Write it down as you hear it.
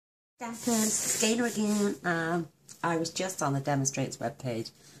Stampin Skeiner again. I was just on the demonstrators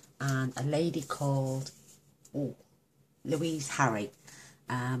webpage and a lady called Louise Harry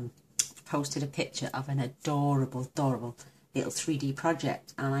posted a picture of an adorable little 3D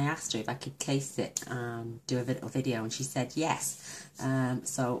project, and I asked her if I could case it and do a little video, and she said yes.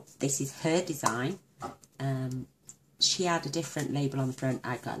 So this is her design. She had a different label on the front,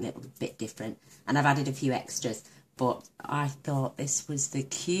 I got a little bit different, and I've added a few extras. But I thought this was the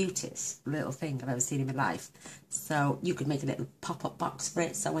cutest little thing I've ever seen in my life. So you could make a little pop-up box for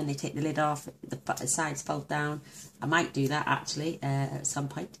it, so when they take the lid off, the sides fold down. I might do that actually at some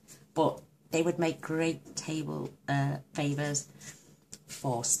point. But they would make great table favours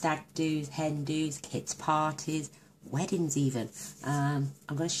for stag do's, hen do's, kids' parties, weddings even. I'm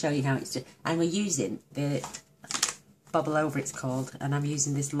going to show you how it's done. And we're using the bubble over, it's called, and I'm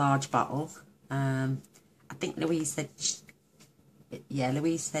using this large bottle. I think Louise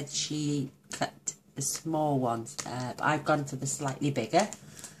said she cut the small ones, but I've gone for the slightly bigger.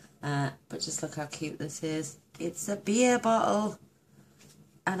 But just look how cute this is. It's a beer bottle,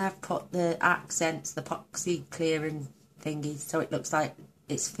 and I've put the accents, the epoxy clearing thingy, so it looks like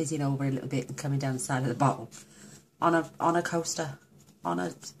it's fizzing over a little bit and coming down the side of the bottle on a coaster, on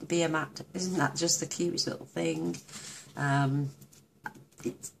a beer mat. Isn't that just the cutest little thing?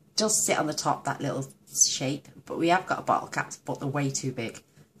 It does sit on the top, that little shape, but we have got a bottle caps, but they're way too big,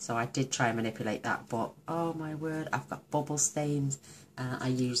 so I did try and manipulate that. But oh my word, I've got bubble stains. I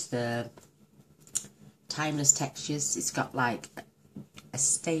use the Timeless Textures. It's got like a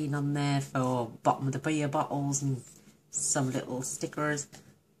stain on there for bottom of the beer bottles and some little stickers.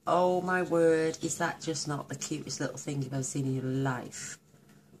 Oh my word, is that just not the cutest little thing you've ever seen in your life?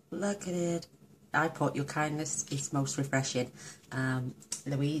 Look at it. I put your kindness is most refreshing.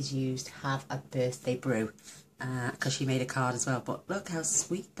 Louise used Have a Birthday Brew because she made a card as well. But look how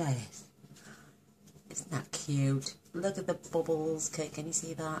sweet that is. Isn't that cute? Look at the bubbles. Can you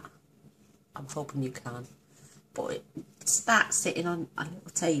see that? I'm hoping you can. But it's that sitting on a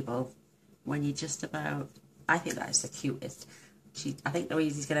little table when you're just about... I think that is the cutest. I think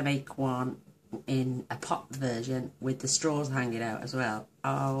Louise is going to make one in a pop version with the straws hanging out as well.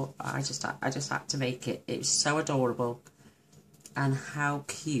 Oh, I just had to make it. It was so adorable, and how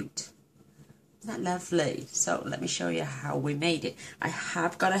cute. Isn't that lovely? So let me show you how we made it. I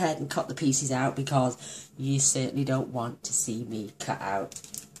have gone ahead and cut the pieces out because you certainly don't want to see me cut out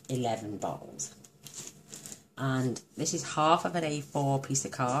 11 bottles. And this is half of an A4 piece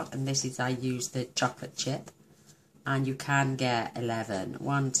of card, and this is, I used the chocolate chip. And you can get 11.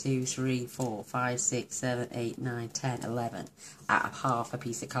 1, 2, 3, 4, 5, 6, 7, 8, 9, 10, 11 out of half a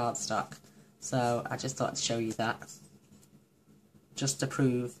piece of cardstock. So I just thought I'd show you that, just to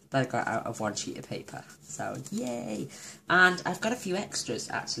prove that I got out of one sheet of paper. So yay! And I've got a few extras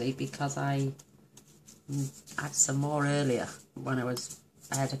actually, because I had some more earlier when I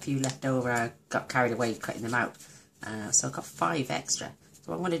had a few left over. I got carried away cutting them out, so I got 5 extra.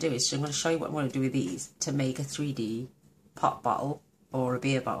 So what I'm going to do is I'm going to show you what I'm going to do with these to make a 3D pop bottle or a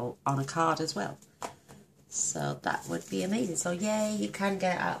beer bottle on a card as well. So that would be amazing. So yay, you can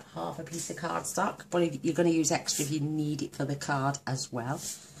get out half a piece of cardstock, but you're going to use extra if you need it for the card as well.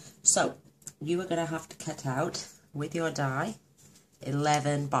 So you are going to have to cut out with your die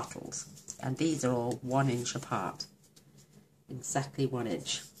 11 bottles, and these are all 1 inch apart, exactly 1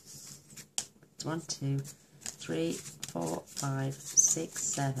 inch. 1, 2, 3, 4, 5, 6,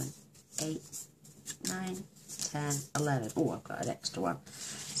 7, 8, 9, 10, 11. Oh, I've got an extra one.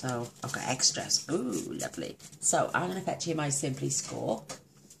 So I've got extras. Ooh, lovely. So I'm going to fetch you my Simply score,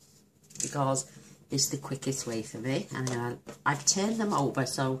 because it's the quickest way for me. And I've turned them over,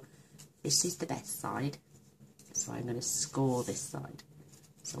 so this is the best side. So I'm going to score this side.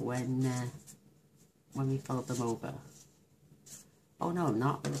 So when we fold them over... Oh no, I'm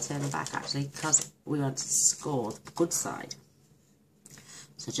not going to turn them back actually, because we want to score the good side.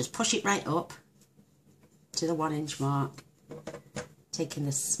 So just push it right up to the 1 inch mark, taking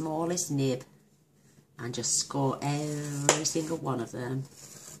the smallest nib, and just score every single one of them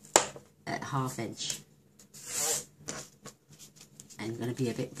at ½ inch. I'm going to be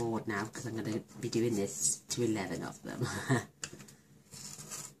a bit bored now because I'm going to be doing this to 11 of them.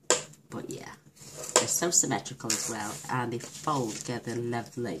 But yeah. They're so symmetrical as well, and they fold together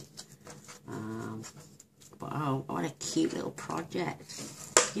lovely. But oh, what a cute little project.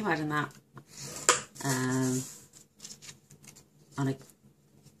 Can you imagine that? On a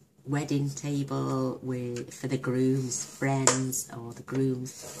wedding table for the groom's friends, or the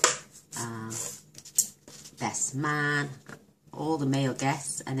groom's best man, all the male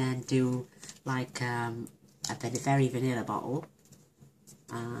guests, and then do like a very vanilla bottle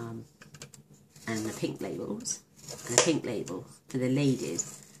and the pink labels, and a pink label for the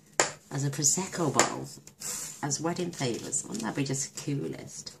ladies as a Prosecco bottle, as wedding favours. Wouldn't that be just the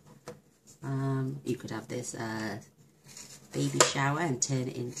coolest? You could have this baby shower and turn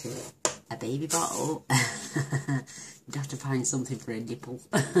it into a baby bottle. You'd have to find something for a nipple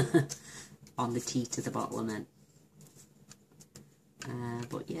on the teat of the bottle, and then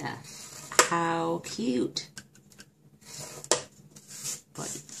but yeah, how cute.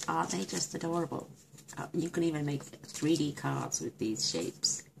 But aren't they just adorable? You can even make 3D cards with these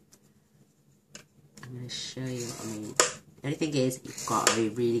shapes. I'm going to show you what I mean. The only thing is, you've got to be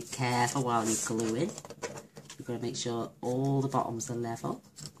really careful while you're gluing. You've got to make sure all the bottoms are level.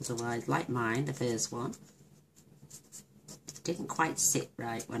 Otherwise, like mine, the first one, it didn't quite sit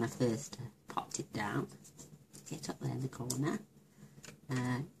right when I first popped it down. Get up there in the corner.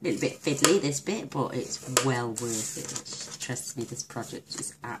 A little bit fiddly, this bit, but it's well worth it. Trust me, this project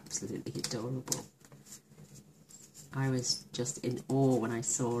is absolutely adorable. I was just in awe when I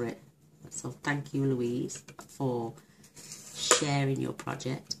saw it. So thank you, Louise, for sharing your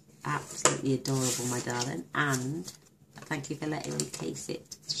project. Absolutely adorable, my darling. And thank you for letting me case it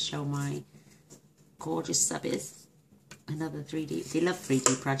to show my gorgeous subbies. Another 3D. They love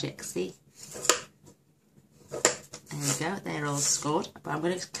 3D projects, see? There we go, they're all scored. But I'm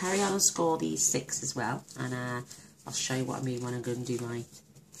going to carry on and score these 6 as well. And I'll show you what I mean when I'm going to do my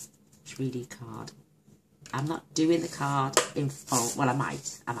 3D card. I'm not doing the card in full. Well, I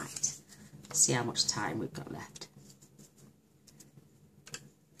might. See how much time we've got left.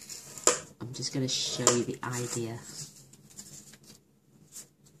 I'm just going to show you the idea.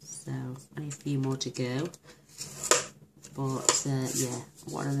 So, only a few more to go. But, yeah,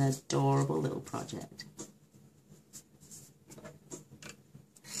 what an adorable little project.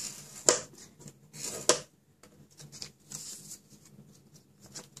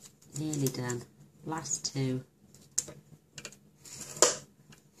 Nearly done. Last 2.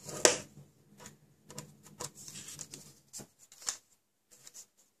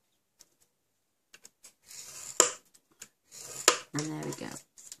 And there we go.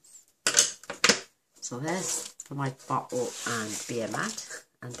 So there's for my bottle and beer mat,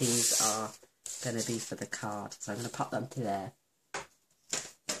 and these are going to be for the card. So I'm going to pop them to there.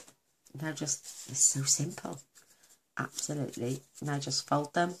 Now just, it's so simple. Absolutely. Now just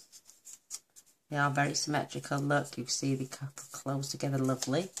fold them. They are very symmetrical. Look, you see they close together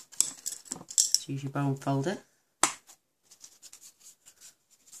lovely. Just use your bone folder.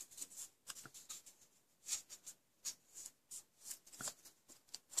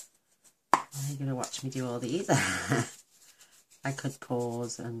 You're going to watch me do all these. I could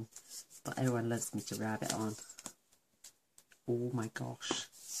pause, but everyone loves me to rab it on. Oh my gosh.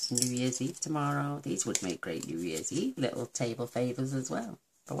 It's New Year's Eve tomorrow. These would make great New Year's Eve little table favours as well.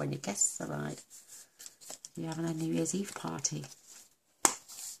 But when your guests arrive, you're having a New Year's Eve party.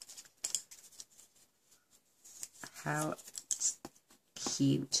 How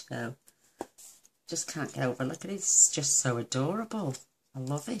cute though. Just can't get over. Look at it. It's just so adorable. I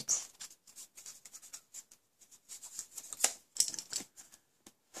love it.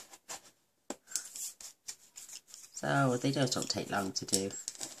 So they don't take long to do.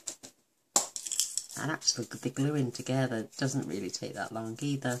 And actually the gluing together doesn't really take that long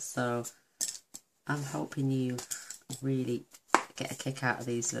either. So I'm hoping you really get a kick out of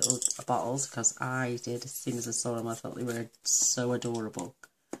these little bottles, because I did. As soon as I saw them, I thought they were so adorable.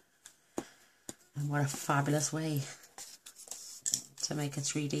 And what a fabulous way to make a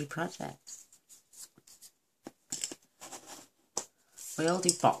 3D project. We all do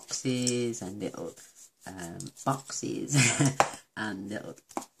boxes and little boxes and little,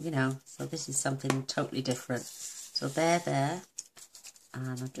 you know, so this is something totally different. So they're there,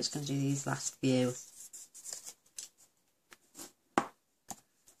 and I'm just going to do these last few,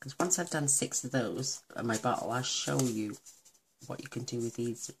 because once I've done 6 of those in my bottle, I'll show you what you can do with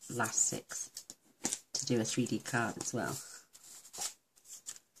these last 6 to do a 3D card as well.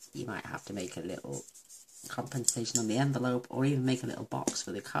 You might have to make a little compensation on the envelope, or even make a little box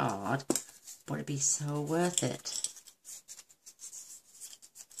for the card, but it'd be so worth it.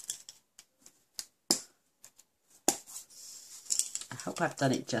 I hope I've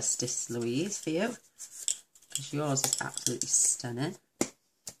done it justice, Louise, for you, because yours is absolutely stunning.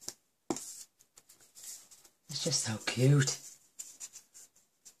 It's just so cute.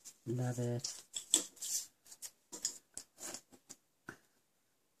 Love it.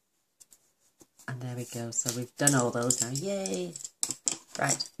 And there we go. So we've done all those now. Yay!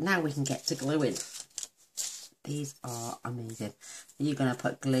 Right, now we can get to gluing. These are amazing. You're going to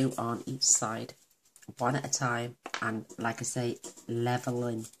put glue on each side, one at a time. and, like I say,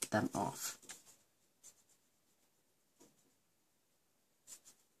 leveling them off.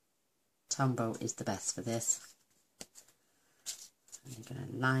 Tombow is the best for this. And you're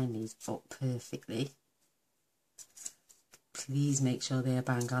going to line these up perfectly. Please make sure they are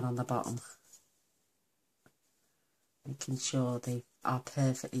bang on the bottom. Making sure they are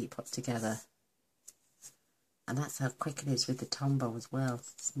perfectly put together. And that's how quick it is with the Tombow as well.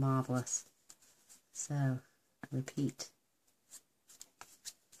 It's marvellous. So, repeat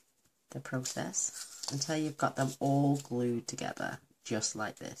the process until you've got them all glued together, just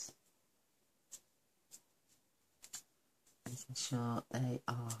like this. Making sure they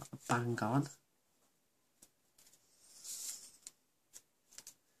are bang on.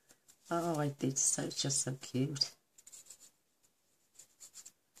 Oh, it's just so cute.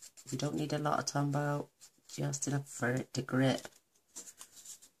 You don't need a lot of Tombow, just enough for it to grip.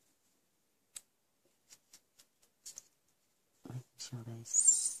 Making sure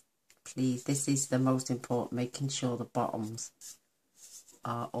please, this is the most important, making sure the bottoms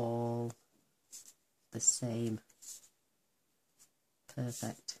are all the same.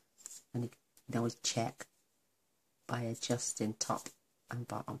 Perfect. And you can always check by adjusting top and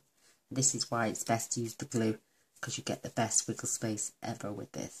bottom. This is why it's best to use the glue, because you get the best wiggle space ever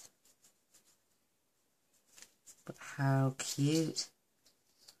with this. But how cute.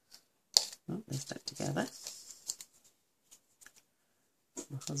 Oh, they stuck together.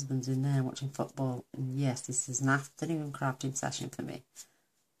 My husband's in there watching football, and yes, this is an afternoon crafting session for me.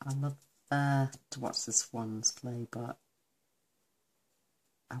 I love to watch the Swans play, but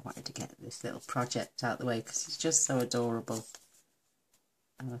I wanted to get this little project out of the way because it's just so adorable.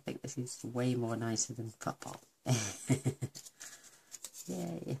 And I think this is way more nicer than football.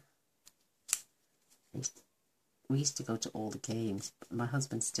 Yay. We used to go to all the games, but my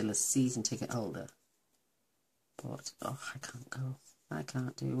husband's still a season ticket holder. But, oh, I can't go. I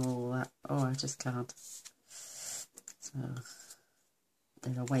can't do all that. Oh, I just can't. So,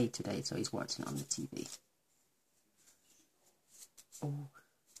 they're away today, so he's watching it on the TV. Oh.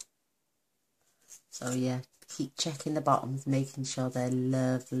 So, yeah, keep checking the bottoms, making sure they're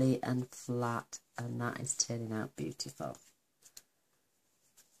lovely and flat, and that is turning out beautiful.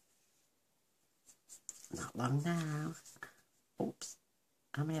 Not long now. Oops.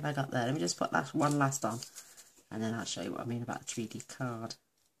 How many have I got there? Let me just put that one last on, and then I'll show you what I mean about a 3D card.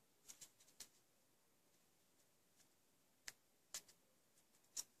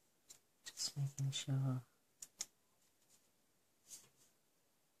 Just making sure.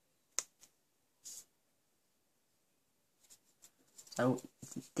 So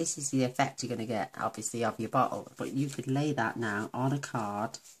this is the effect you're going to get, obviously, of your bottle. But you could lay that now on a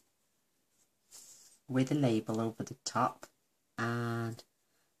card with a label over the top and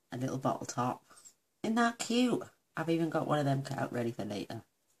a little bottle top. Isn't that cute? I've even got one of them cut out ready for later.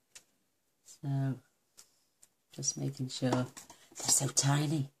 So, just making sure. They're so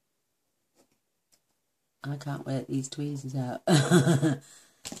tiny. I can't work these tweezers out.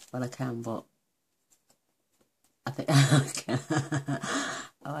 Well, I can, but I think I can.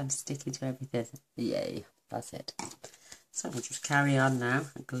 Oh, I'm sticking to everything. Yay, that's it. So we'll just carry on now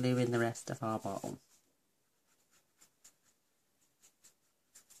and glue in the rest of our bottle.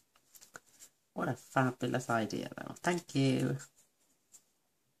 What a fabulous idea, though. Thank you.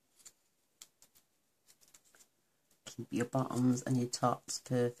 Keep your bottoms and your tops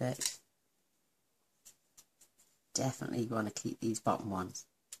perfect. Definitely want to keep these bottom ones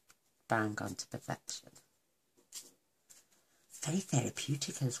bang on to perfection. Very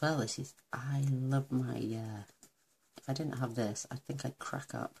therapeutic as well. This is, I love my, if I didn't have this, I think I'd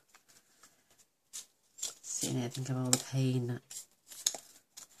crack up. Sitting here, think of all the pain that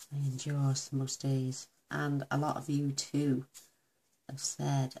I endure most days. And a lot of you too have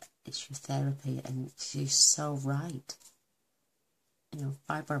said it's your therapy, and she's so right. You know,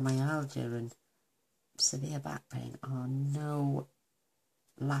 fibromyalgia and severe back pain are no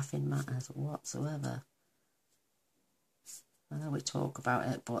laughing matters whatsoever. I know we talk about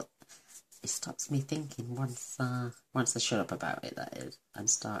it, but it stops me thinking once I shut up about it, that is, and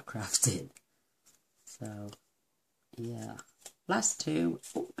start crafting. So, yeah. Last two.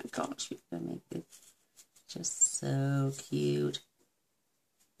 Oh my gosh, you're going to make this just so cute.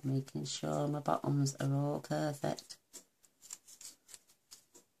 Making sure my bottoms are all perfect.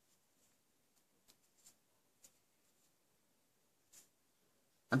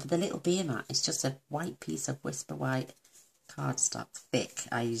 And for the little beer mat, it's just a white piece of Whisper White cardstock, thick.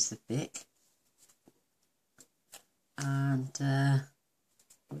 I use the thick. And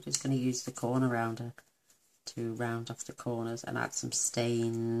we're just going to use the corner rounder to round off the corners and add some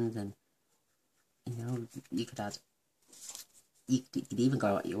stains, and you know, you could add you could even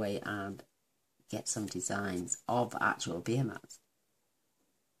go out your way and get some designs of actual beer mats.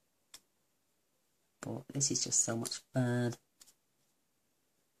 But this is just so much fun.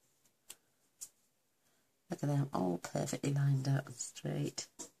 Look at them, all perfectly lined up and straight.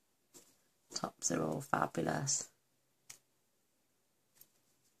 Tops are all fabulous.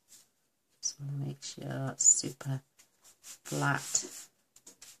 Just want to make sure it's super flat.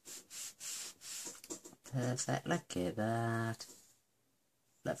 Perfect, look at that.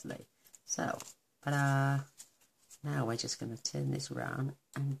 Lovely. So, ta-da! Now we're just going to turn this around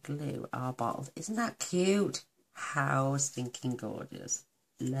and glue our bottles. Isn't that cute? How stinking gorgeous.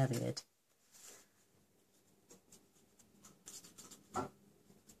 Love it.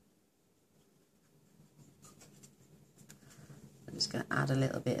 I'm just going to add a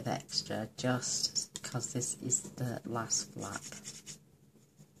little bit of extra just because this is the last flap.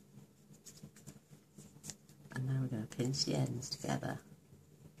 And now we're going to pinch the ends together.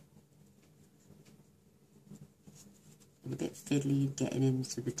 A bit fiddly getting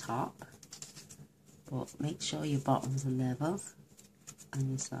into the top, but make sure your bottoms are level and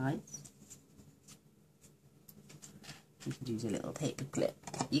your sides. You can use a little paper clip.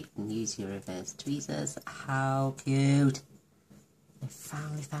 You can use your reverse tweezers. How cute! They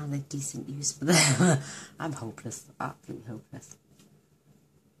finally found a decent use for them. I'm hopeless, absolutely hopeless.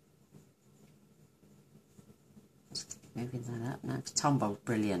 Just keep moving that up now. Tombow,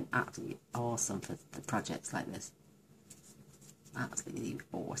 brilliant, absolutely awesome for the projects like this. Absolutely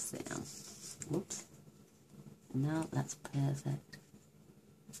awesome. Whoops. No, that's perfect.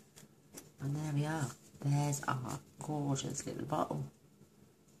 And there we are. There's our gorgeous little bottle.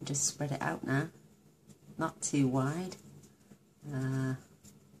 Just spread it out now. Not too wide. And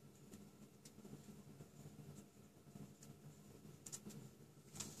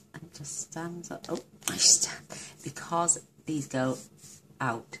it just stands up. Oh, I stand. Because these go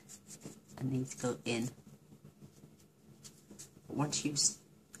out and these go in. Once you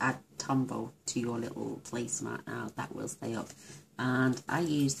add Tombow to your little placemat now, that will stay up. And I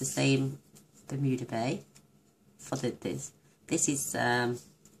use the same Bermuda Bay for this. This is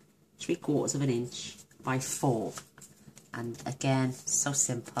 3/4 of an inch by 4. And again, so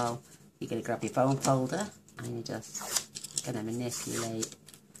simple. You're going to grab your bone folder and you're just going to manipulate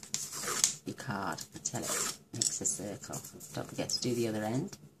your card until it makes a circle. Don't forget to do the other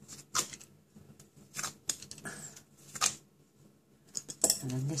end. And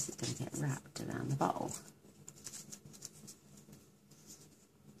then this is going to get wrapped around the bottle.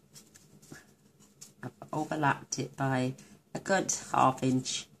 I've overlapped it by a good 1/2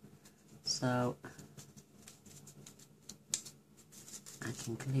 inch, so I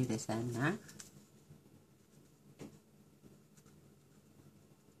can glue this end now.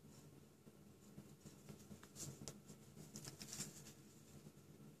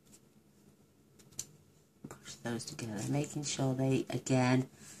 Push those together, making sure they again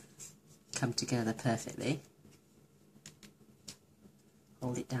come together perfectly.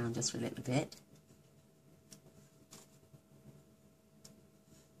 Hold it down just for a little bit.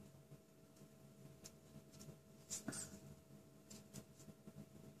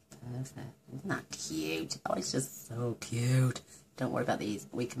 Perfect. Isn't that cute? Oh, it's just so cute. Don't worry about these.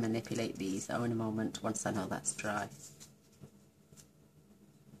 We can manipulate these in a moment once I know that's dry.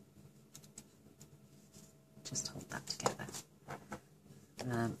 Just hold that together.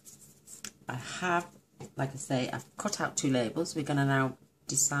 I have, like I say, I've cut out 2 labels. We're going to now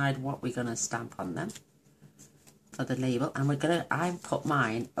decide what we're going to stamp on them for the label. And I put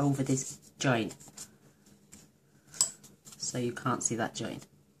mine over this joint. So you can't see that joint.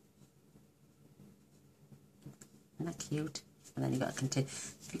 Isn't that cute? And then you've got to continue.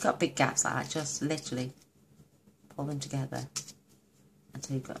 If you've got big gaps like that, just literally pull them together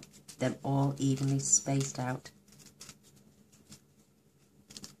until you've got them all evenly spaced out.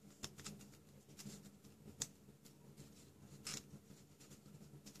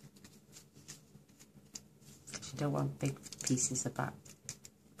 Because you don't want big pieces of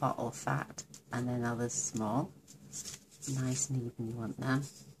bottle fat and then others small. Nice and even you want them.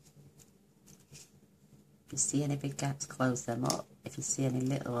 If you see any big gaps, close them up. If you see any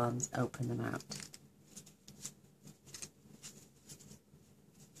little ones, open them out.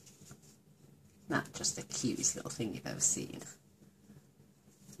 That's just the cutest little thing you've ever seen.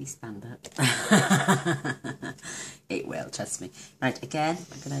 You stand up. It will, trust me. Right, again,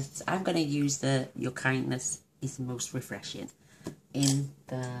 I'm gonna use the Your Kindness is Most Refreshing in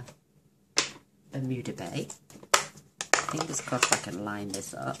the Bermuda Bay. Fingers crossed I can line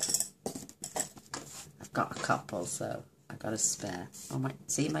this up. I've got a couple, so I've got a spare. Oh my!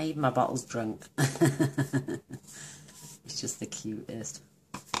 See, even my bottle's drunk. It's just the cutest.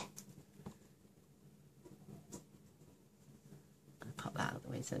 I'll pop that out of the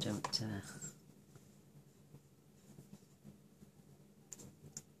way so I don't...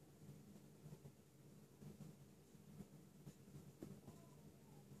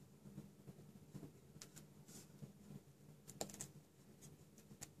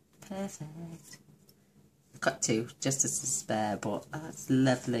 Perfect. I've got two just as a spare, but that's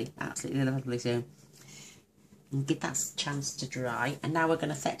lovely, absolutely lovely too. And give that a chance to dry. And now we're going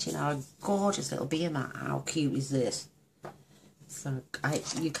to fetch in our gorgeous little beer mat. How cute is this? So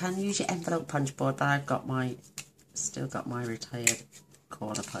you can use your envelope punch board, but I've got still got my retired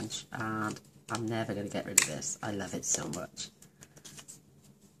corner punch, and I'm never going to get rid of this. I love it so much.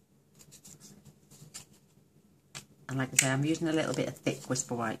 And like I say, I'm using a little bit of thick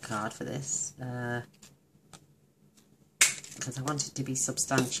Whisper White card for this, because I want it to be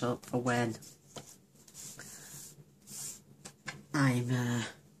substantial for when I'm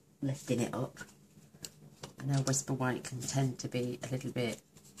lifting it up. I know Whisper White can tend to be a little bit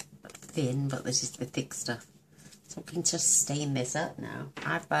thin, but this is the thick stuff. So we can just stain this up now.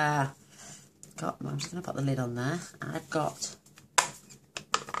 I've got, I'm just going to put the lid on there. I've got,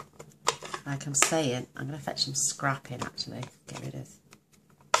 like I'm saying, I'm going to fetch some scrap in actually. Get rid of.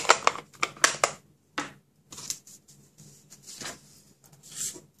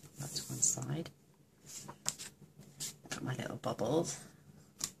 That to one side. Got my little bubbles.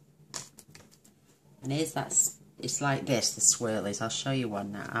 And here's that, it's like this, the swirlies. I'll show you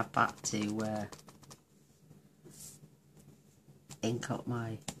one now. I've got to ink up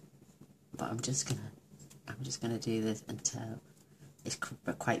my, but I'm just gonna do this until it's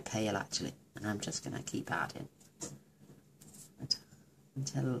quite pale actually, and I'm just gonna keep adding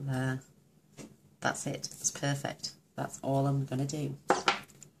until that's it. It's perfect. That's all I'm gonna do.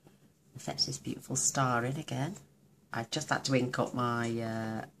 Fetch this beautiful star in again. I just had to ink up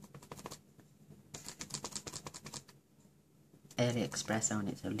my Early Express on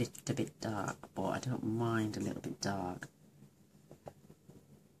it. It's a little bit dark, but I don't mind a little bit dark.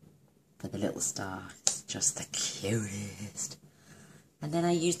 For the little star, it's just the cutest. And then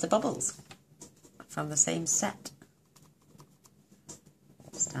I use the bubbles from the same set.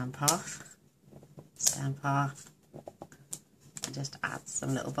 Stamp off, and just add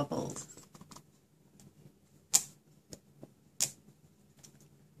some little bubbles.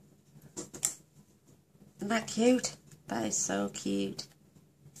 Isn't that cute? That is so cute.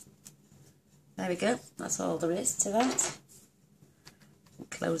 There we go, that's all there is to that. We'll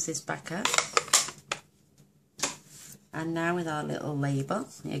close this back up. And now with our little label,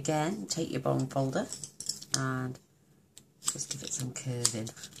 again, take your bone folder and just give it some curving.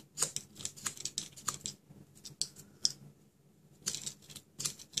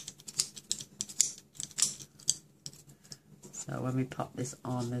 So when we pop this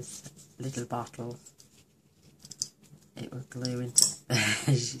on this little bottle, it will glue into,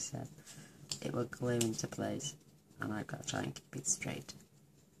 as she said, it will glue into place, and I've got to try and keep it straight.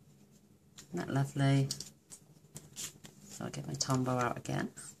 Isn't that lovely? So I'll get my Tombow out again,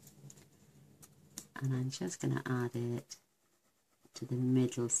 and I'm just going to add it to the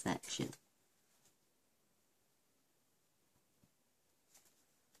middle section.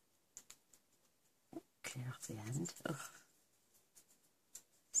 Clear off the end. Ugh.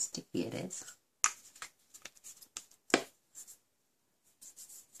 Sticky it is.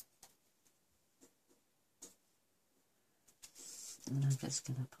 And I'm just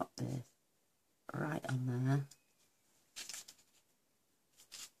going to pop this right on there,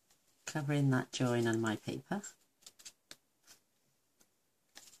 covering that join on my paper.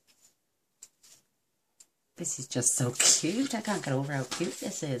 This is just so cute. I can't get over how cute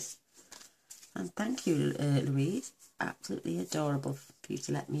this is. And thank you, Louise. Absolutely adorable for you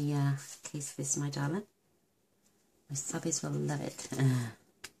to let me case this, my darling. My subbies will love it.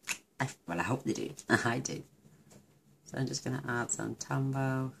 Well, I hope they do. I do. So I'm just going to add some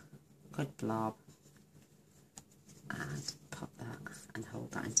Tombow, good blob, and pop that and hold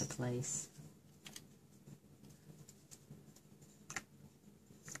that into place.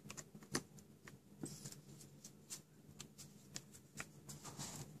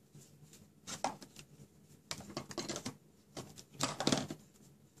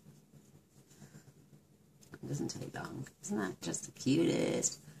 It doesn't take long. Isn't that just the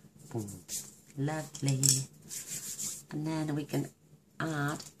cutest? Boom. Lovely. And then we can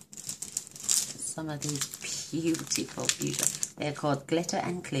add some of these beautiful, beautiful, they're called Glitter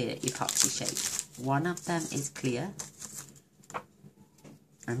and Clear epoxy shapes. One of them is clear,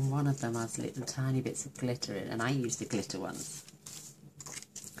 and one of them has little tiny bits of glitter in, and I use the glitter ones.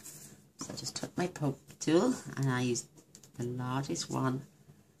 So I just took my poke tool, and I used the largest one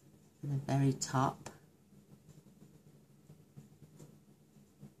at the very top.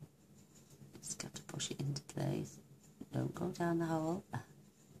 Just got to push it into place. Don't go down the hole.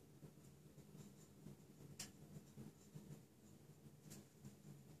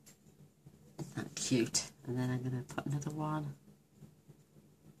 Isn't that cute? And then I'm going to put another one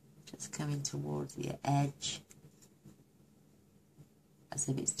just coming towards the edge, as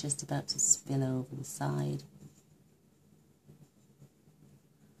if it's just about to spill over the side.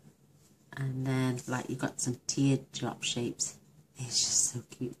 And then, like, you've got some teardrop shapes. It's just so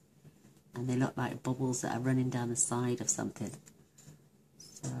cute. And they look like bubbles that are running down the side of something.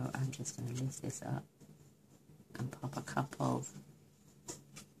 So I'm just going to lift this up and pop a couple.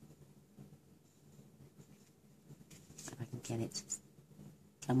 If I can get it to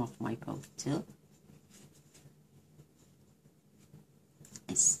come off my poke tool.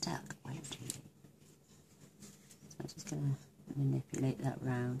 It's stuck. Why don't you? So I'm just going to manipulate that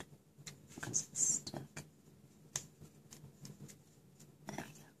round because it's stuck. There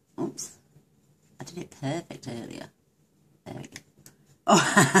we go. Oops. I did it perfect earlier. There we go.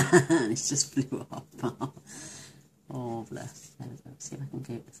 Oh, and it just flew off. Oh, bless. There we go. See if I can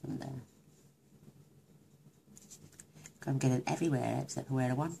get it from there. I'm getting it everywhere except for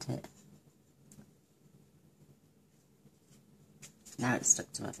where I want it. Now it's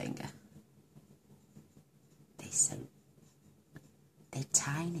stuck to my finger. They're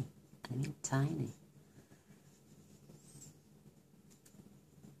tiny. I mean tiny.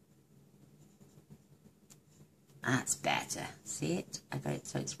 That's better. See it? I got it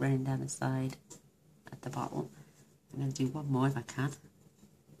so it's running down the side at the bottom. I'm going to do one more if I can.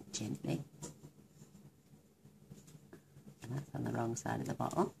 Gently. And that's on the wrong side of the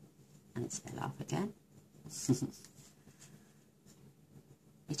bottle. And it's fell off again.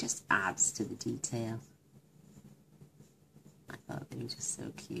 It just adds to the detail. I thought they were just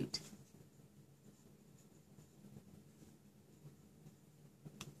so cute.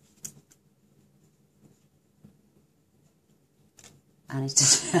 And it's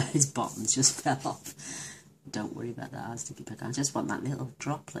just, his bottoms just fell off. Don't worry about that, I'll stick it back on. I just want that little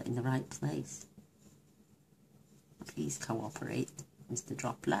droplet in the right place. Please cooperate, Mr.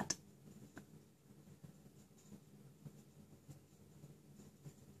 Droplet.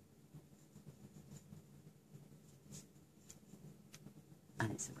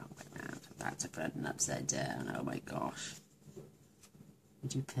 And it's the wrong way around. I'm about to put it upside down. Oh my gosh.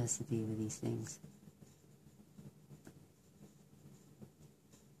 Would you persevere with these things?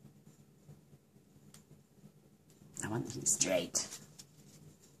 I want them straight.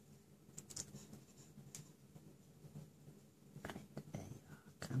 Right, there you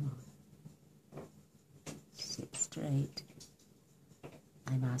are. Come on. Sit straight.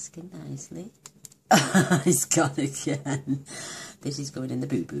 I'm asking nicely. He's gone again. This is going in the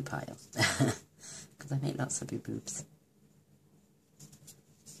boo-boo pile. Because I make lots of boo-boobs.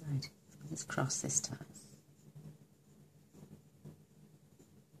 Right, let's cross this time.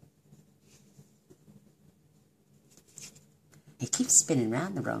 It keeps spinning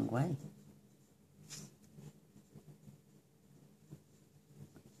round the wrong way.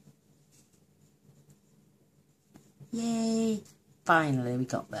 Yay! Finally we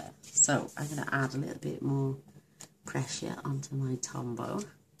got there. So I'm going to add a little bit more pressure onto my Tombow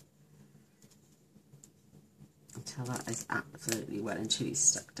until that is absolutely well and truly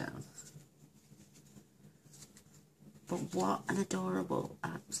stuck down. But what an adorable,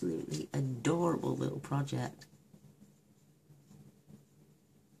 absolutely adorable little project.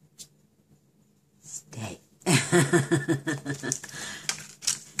 Stay.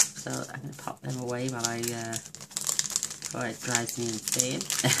 So I'm going to pop them away while I before it drives me insane.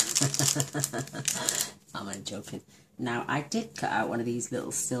 I'm only joking. Now I did cut out one of these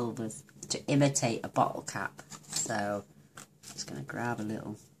little silvers to imitate a bottle cap. So I'm just going to grab a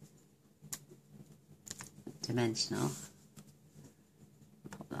little dimensional,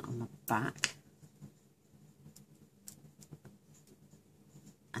 pop that on the back,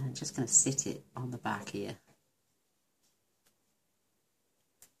 and I'm just going to sit it on the back here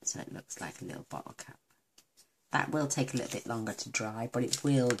so it looks like a little bottle cap. That will take a little bit longer to dry, but it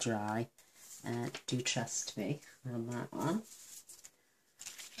will dry. Do trust me on that one.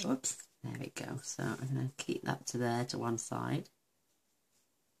 Oops, there we go. So I'm going to keep that to there to one side.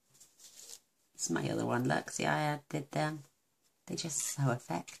 It's my other one. Look, see how I did them? They're just so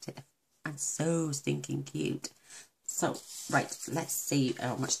effective and so stinking cute. So, right, let's see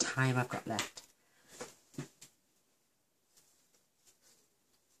how much time I've got left.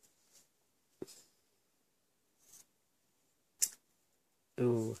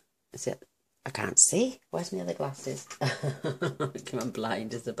 Ooh, is it I can't see. Where's my other glasses? I'm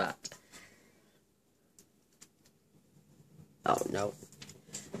blind as a bat. Oh no.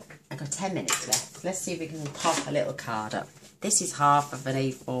 I've got 10 minutes left. Let's see if we can pop a little card up. This is half of an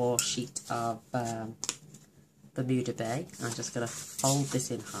A4 sheet of Bermuda Bay. I'm just going to fold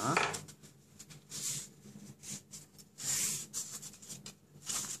this in half.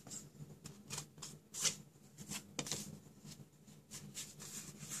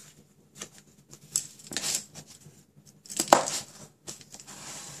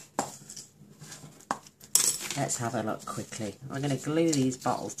 Let's have a look quickly. I'm going to glue these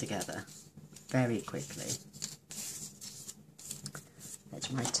bottles together very quickly.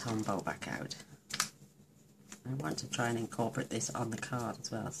 Let my Tombow back out. I want to try and incorporate this on the card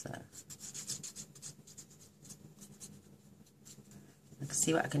as well, so I can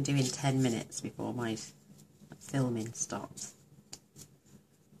see what I can do in 10 minutes before my filming stops.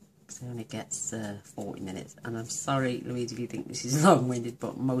 Because it only gets 40 minutes. And I'm sorry, Louise, if you think this is long-winded,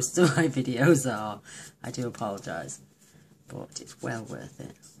 but most of my videos are. I do apologise. But it's well worth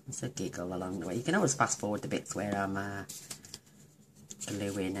it. It's a giggle along the way. You can always fast forward the bits where I'm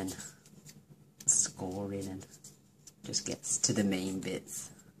gluing and scoring and just gets to the main bits.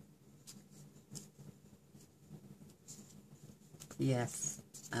 Yes,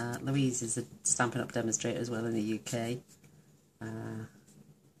 Louise is a Stampin' Up demonstrator as well in the UK.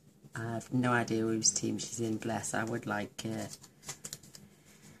 I have no idea whose team she's in, bless. I would like to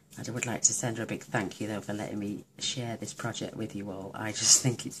send her a big thank you though for letting me share this project with you all. I just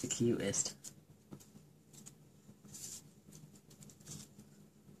think it's the cutest.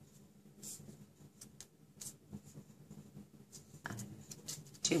 And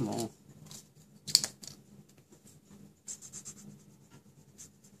 2 more.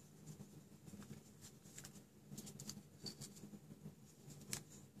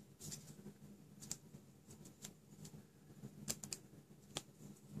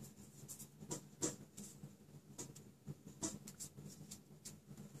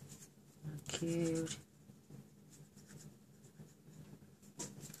 Cute.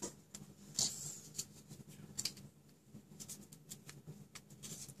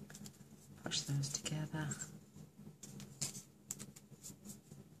 Push those together.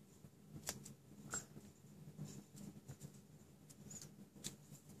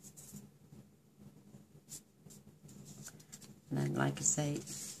 And then, like I say,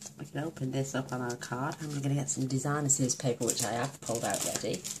 we can open this up on our card. I'm going to get some designer series paper, which I have pulled out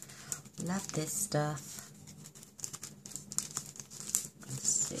ready. Love this stuff. Let's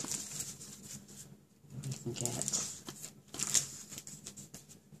see what we can get.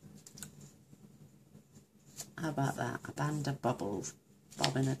 How about that? A band of bubbles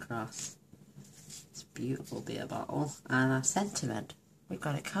bobbing across. It's a beautiful beer bottle. And a sentiment. We've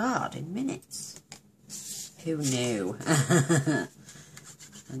got a card in minutes. Who knew?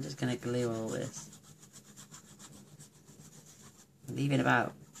 I'm just going to glue all this. Leave it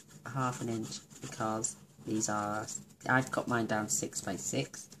about ½ inch because these are, I've cut mine down 6 by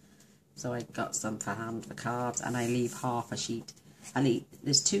 6, so I got some for hand for cards, and I leave half a sheet.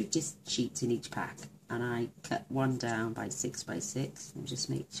 There's 2 sheets in each pack, and I cut one down by 6 by 6 and just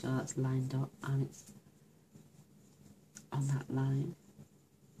make sure it's lined up and it's on that line.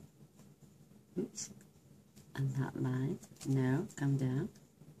 Oops. And that line. No, come down.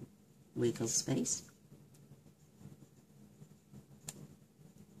 Wiggle space.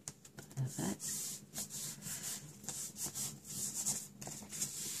 Perfect.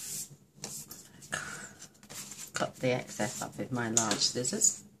 Cut the excess off with my large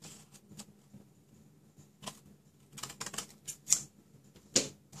scissors.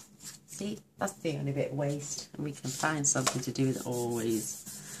 See, that's the only bit waste, and we can find something to do with it always.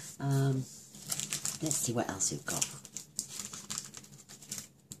 Let's see what else we've got.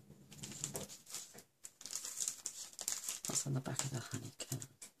 What's on the back of the honeycomb?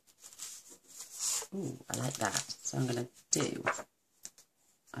 Ooh, I like that. So I'm going to do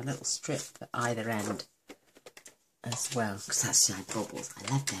a little strip at either end as well, because that's my bubbles.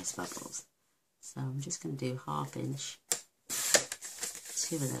 I love those bubbles. So I'm just going to do ½ inch,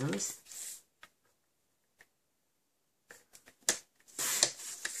 2 of those.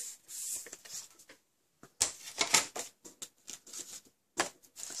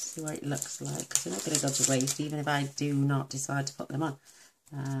 See what it looks like, because they're not going to go to waste even if I do not decide to put them on.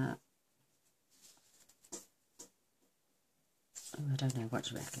 Oh, I don't know, what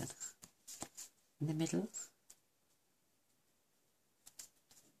do you reckon? In the middle?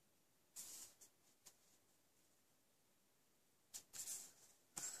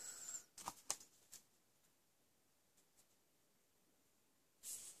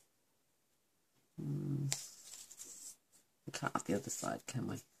 can't have the other side, can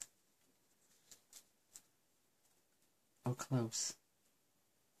we? Or close.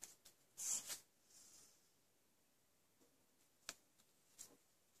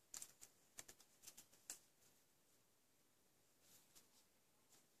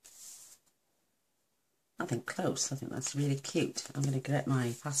 I think close. I think that's really cute. I'm going to get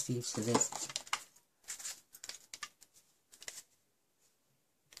my pasty used to this.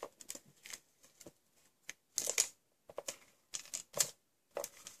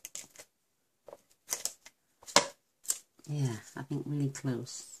 Yeah, I think really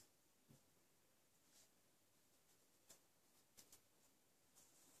close.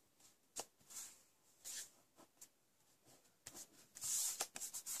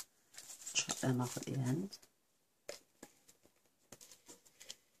 Chop them off at the end.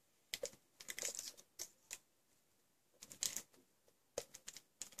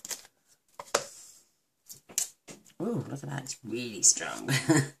 Oh, look at that, it's really strong.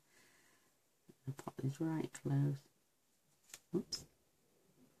 I'll pop this right close. Oops.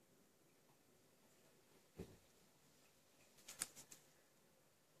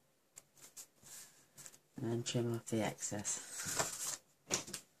 And then trim off the excess.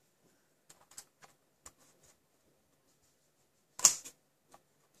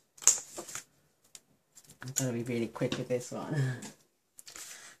 I've got to be really quick with this one.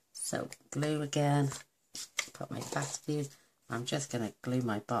 So, glue again. Put my pasty. I'm just going to glue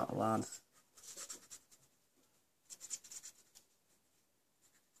my bottle on.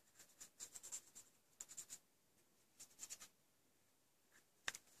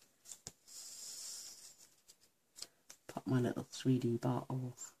 Pop my little 3D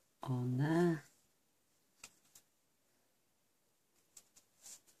bottle on there.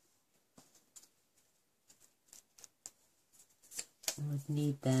 I would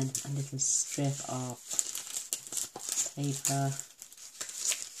need then a little strip of paper.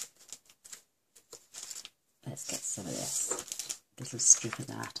 Let's get some of this. A little strip of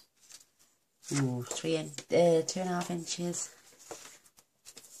that. Ooh, 2.5 inches.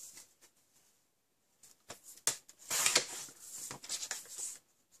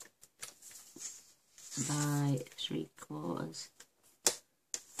 By 3/4. Is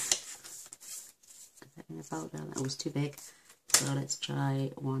that in about that? That was too big. So let's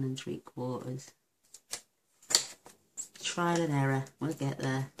try 1 3/4. Trial and error. We'll get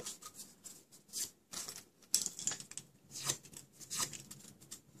there.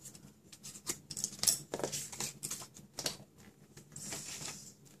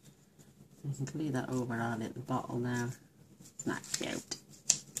 We can glue that over our little bottle now. Isn't that cute?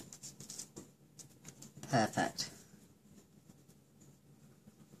 Perfect.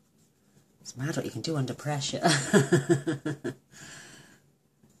 It's mad what you can do under pressure.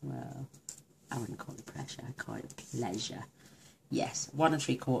 Well, I wouldn't call it pressure, I call it pleasure. Yes, 1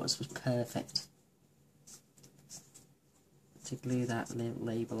 3/4 was perfect. To glue that little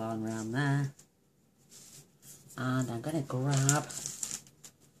label on around there. And I'm going to grab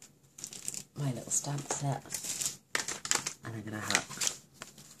my little stamp set. And I'm going to have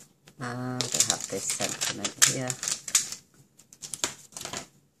this sentiment here.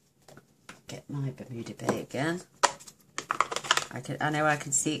 Get my Bermuda Bay again. I know I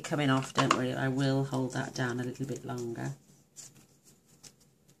can see it coming off, don't worry, I will hold that down a little bit longer.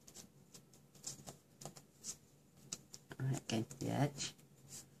 Right against the edge.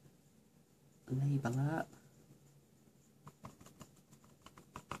 Label up.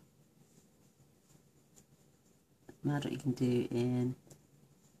 Mad what you can do in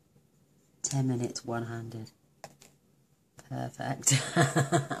 10 minutes one-handed. Perfect.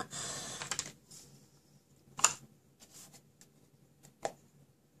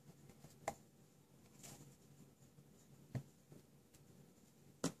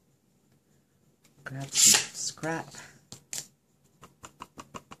 Grab some scrap.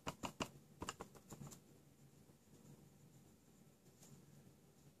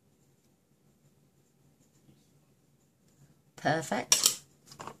 Perfect.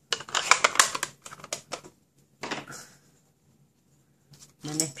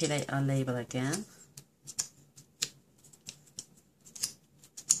 Manipulate our label again.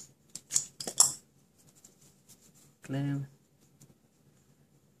 Glue.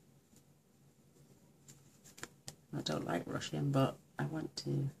 I don't like rushing, but I want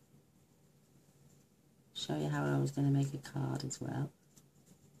to show you how I was going to make a card as well.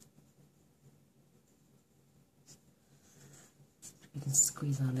 We can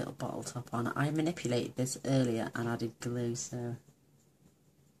squeeze our little bottle top on. I manipulated this earlier and added glue, so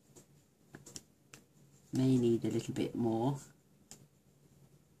may need a little bit more.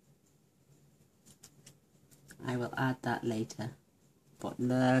 I will add that later. But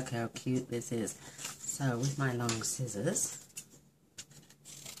look how cute this is. So with my long scissors,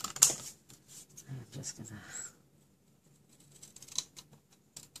 I'm just going to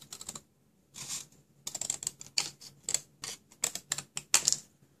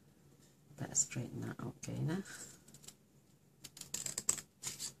better straighten that up, Gainer.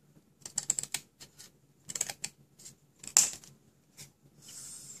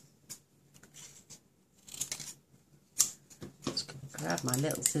 Grab my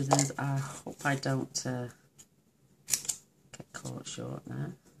little scissors. I hope I don't get caught short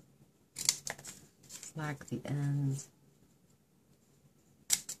now. Flag the ends.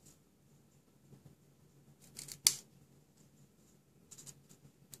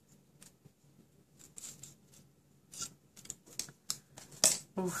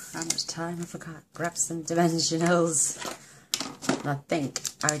 Oh, how much time I forgot. Grab some dimensionals. I think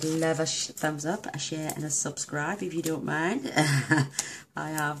I'd love a thumbs up, a share and a subscribe if you don't mind. I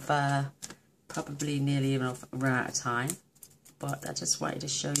have probably nearly run out of time, but I just wanted to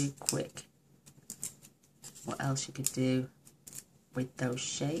show you quick what else you could do with those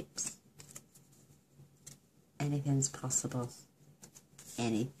shapes. Anything's possible.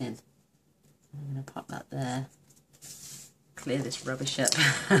 Anything. I'm going to pop that there. Clear this rubbish up.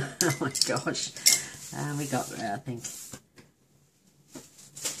 Oh my gosh. And we got there, I think.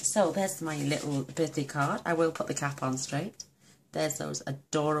 So there's my little birthday card. I will put the cap on straight. There's those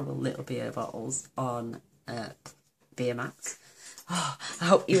adorable little beer bottles on beer mats. Oh, I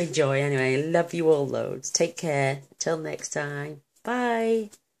hope you enjoy anyway. Love you all loads. Take care. Till next time.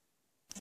 Bye.